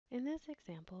In this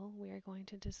example, we are going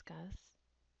to discuss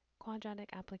quadratic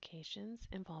applications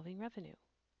involving revenue,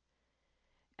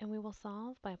 and we will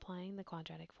solve by applying the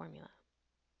quadratic formula.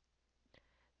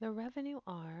 The revenue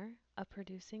R of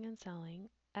producing and selling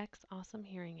X awesome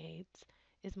hearing aids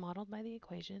is modeled by the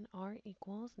equation R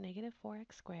equals negative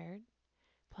 4x squared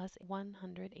plus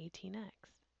 118x.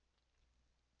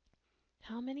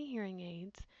 How many hearing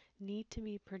aids need to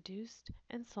be produced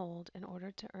and sold in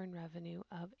order to earn revenue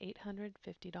of $850?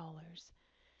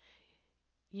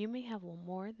 You may have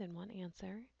more than one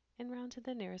answer and round to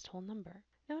the nearest whole number.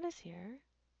 Notice here,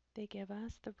 they give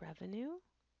us the revenue,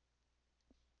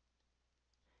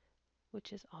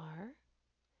 which is R,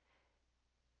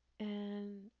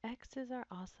 and X is our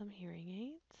awesome hearing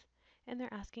aids, and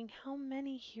they're asking how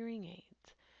many hearing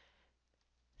aids.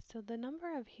 So the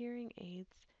number of hearing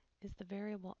aids is the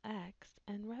variable X,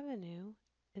 and revenue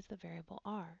is the variable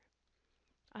R.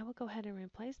 I will go ahead and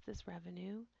replace this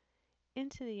revenue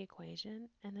into the equation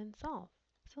and then solve.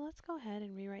 So let's go ahead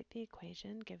and rewrite the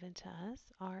equation given to us.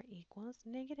 R equals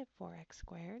negative 4x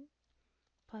squared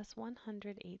plus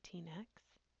 118x.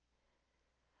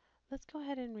 Let's go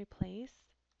ahead and replace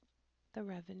the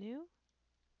revenue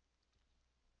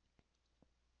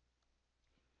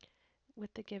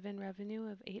with the given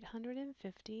revenue of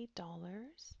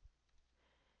 $850.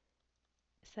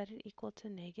 Set it equal to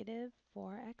negative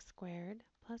 4x squared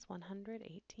plus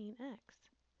 118x.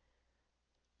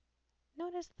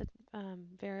 Notice the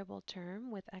variable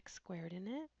term with x squared in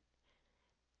it.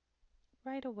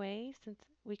 Right away, since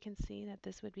we can see that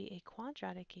this would be a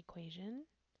quadratic equation,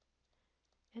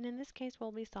 and in this case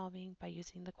we'll be solving by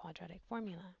using the quadratic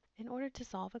formula. In order to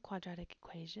solve a quadratic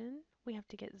equation, we have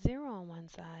to get 0 on one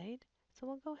side, so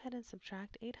we'll go ahead and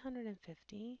subtract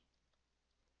 850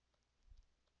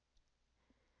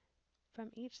 from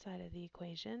each side of the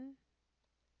equation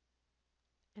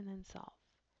and then solve.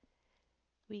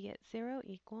 We get 0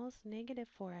 equals negative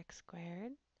 4x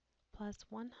squared plus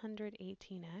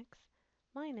 118x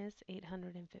minus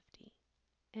 850.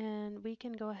 And we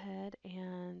can go ahead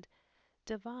and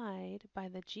divide by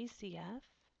the GCF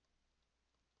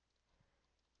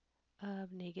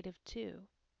of negative 2.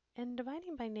 And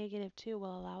dividing by negative 2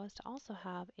 will allow us to also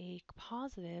have a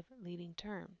positive leading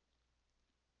term.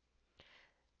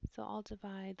 So I'll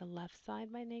divide the left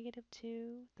side by negative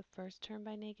 2, the first term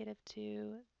by negative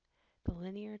 2, the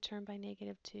linear term by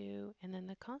negative 2, and then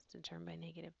the constant term by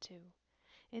negative 2.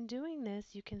 In doing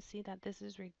this, you can see that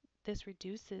this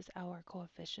reduces our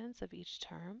coefficients of each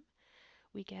term.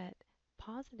 We get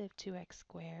positive 2x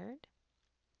squared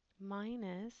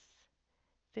minus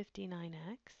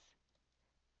 59x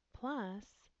plus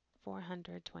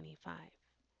 425.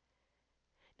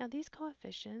 Now these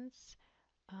coefficients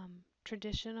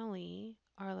traditionally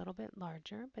are a little bit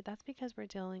larger, but that's because we're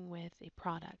dealing with a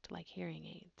product like hearing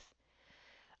aids.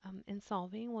 In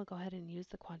solving, we'll go ahead and use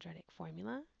the quadratic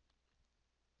formula.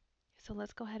 So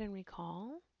let's go ahead and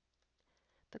recall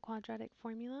the quadratic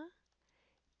formula.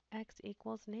 X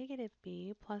equals negative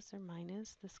b plus or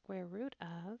minus the square root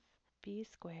of b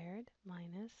squared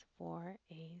minus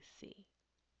 4ac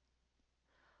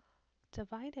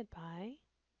divided by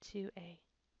 2a.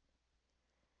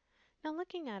 Now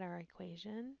looking at our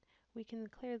equation, we can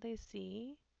clearly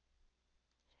see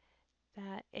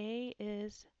that a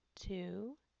is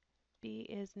 2, b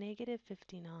is negative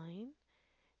 59,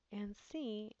 and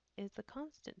c is the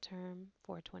constant term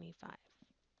 425.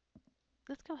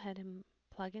 Let's go ahead and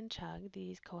plug and chug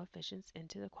these coefficients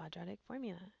into the quadratic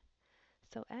formula.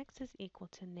 So x is equal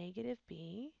to negative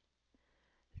b,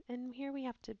 and here we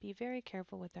have to be very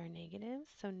careful with our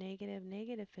negatives. So negative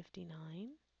 59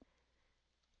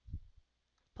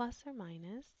 plus or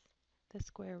minus the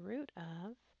square root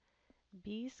of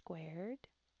b squared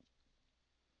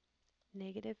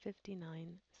negative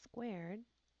 59 squared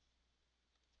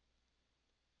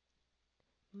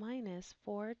minus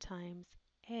 4 times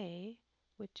a,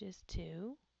 which is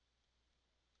 2,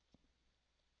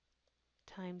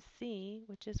 times c,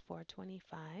 which is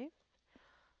 425,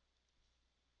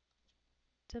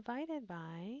 divided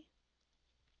by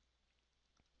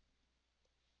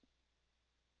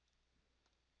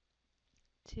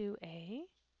 2a,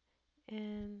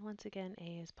 and once again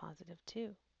a is positive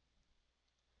 2.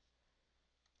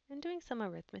 And doing some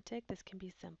arithmetic, this can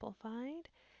be simplified,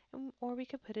 or we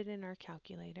could put it in our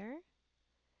calculator.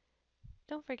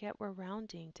 Don't forget we're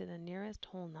rounding to the nearest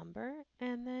whole number,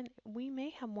 and then we may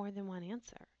have more than one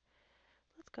answer.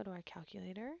 Let's go to our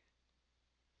calculator.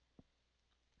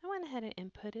 I went ahead and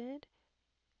inputted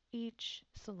each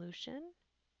solution.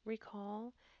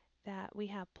 Recall that we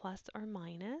have plus or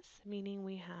minus, meaning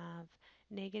we have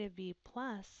negative b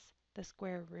plus the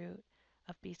square root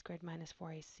of b squared minus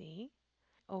 4ac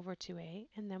over 2a,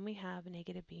 and then we have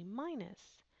negative b minus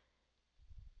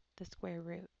the square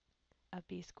root of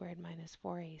b squared minus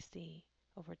 4ac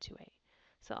over 2a.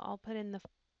 So I'll put in the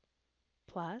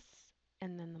plus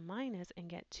and then the minus and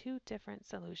get two different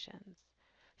solutions.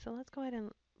 So let's go ahead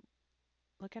and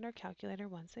look at our calculator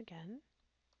once again.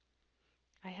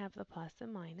 I have the plus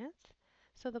and minus.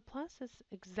 So the plus is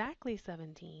exactly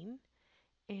 17,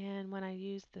 and when I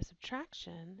use the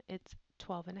subtraction, it's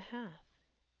 12 and a half.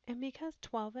 And because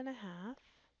 12 and a half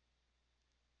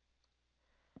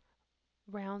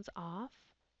rounds off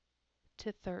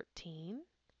to 13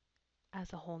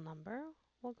 as a whole number,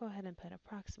 we'll go ahead and put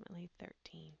approximately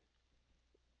 13.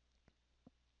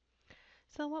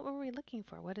 So what were we looking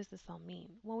for? What does this all mean?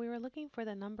 Well, we were looking for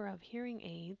the number of hearing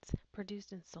aids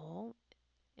produced and sold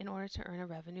in order to earn a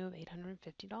revenue of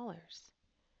 $850.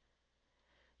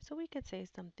 So we could say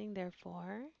something,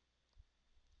 therefore,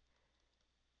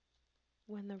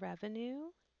 when the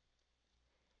revenue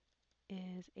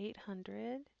is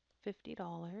 $850,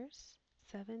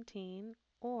 17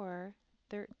 or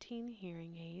 13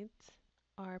 hearing aids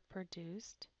are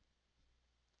produced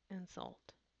and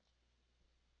sold.